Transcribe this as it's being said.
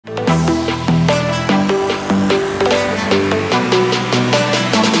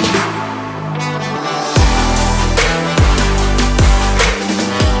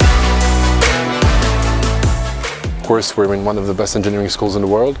course, we're in one of the best engineering schools in the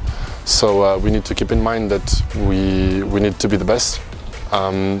world, so we need to keep in mind that we need to be the best.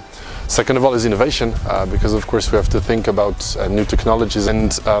 Second of all is innovation, because of course we have to think about new technologies,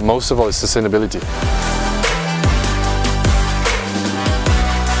 and most of all is sustainability.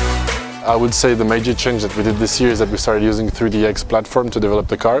 I would say the major change that we did this year is that we started using 3DX platform to develop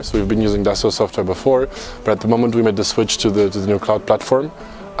the car. So we've been using Dassault software before, but at the moment we made the switch to the new cloud platform,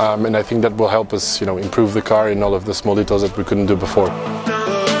 and I think that will help us, improve the car in all of the small details that we couldn't do before.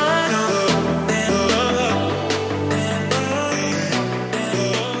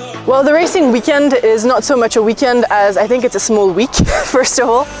 Well, the racing weekend is not so much a weekend as I think it's a small week, first of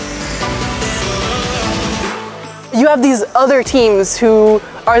all. You have these other teams who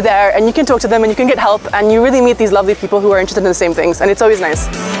are there and you can talk to them and you can get help and you really meet these lovely people who are interested in the same things, and it's always nice.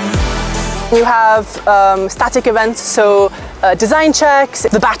 You have static events, so design checks,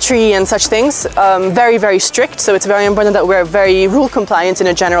 the battery and such things, very, very strict, so it's very important that we're very rule compliant in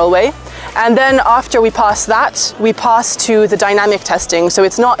a general way. And then after we pass that, we pass to the dynamic testing. So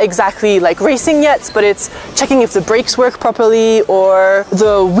it's not exactly like racing yet, but it's checking if the brakes work properly or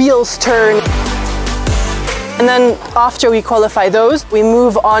the wheels turn. And then after we qualify those, we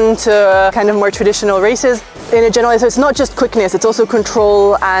move on to kind of more traditional races. In a general way, so it's not just quickness, it's also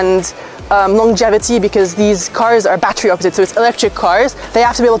control and longevity, because these cars are battery operated, so it's electric cars. They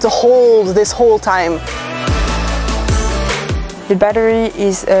have to be able to hold this whole time. The battery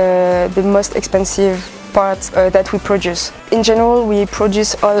is the most expensive part that we produce. In general, we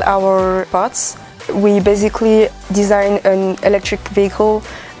produce all our parts. We basically design an electric vehicle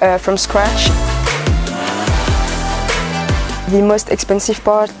from scratch. The most expensive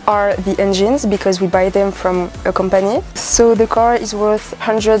part are the engines, because we buy them from a company. So the car is worth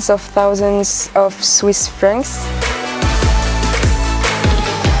hundreds of thousands of Swiss francs.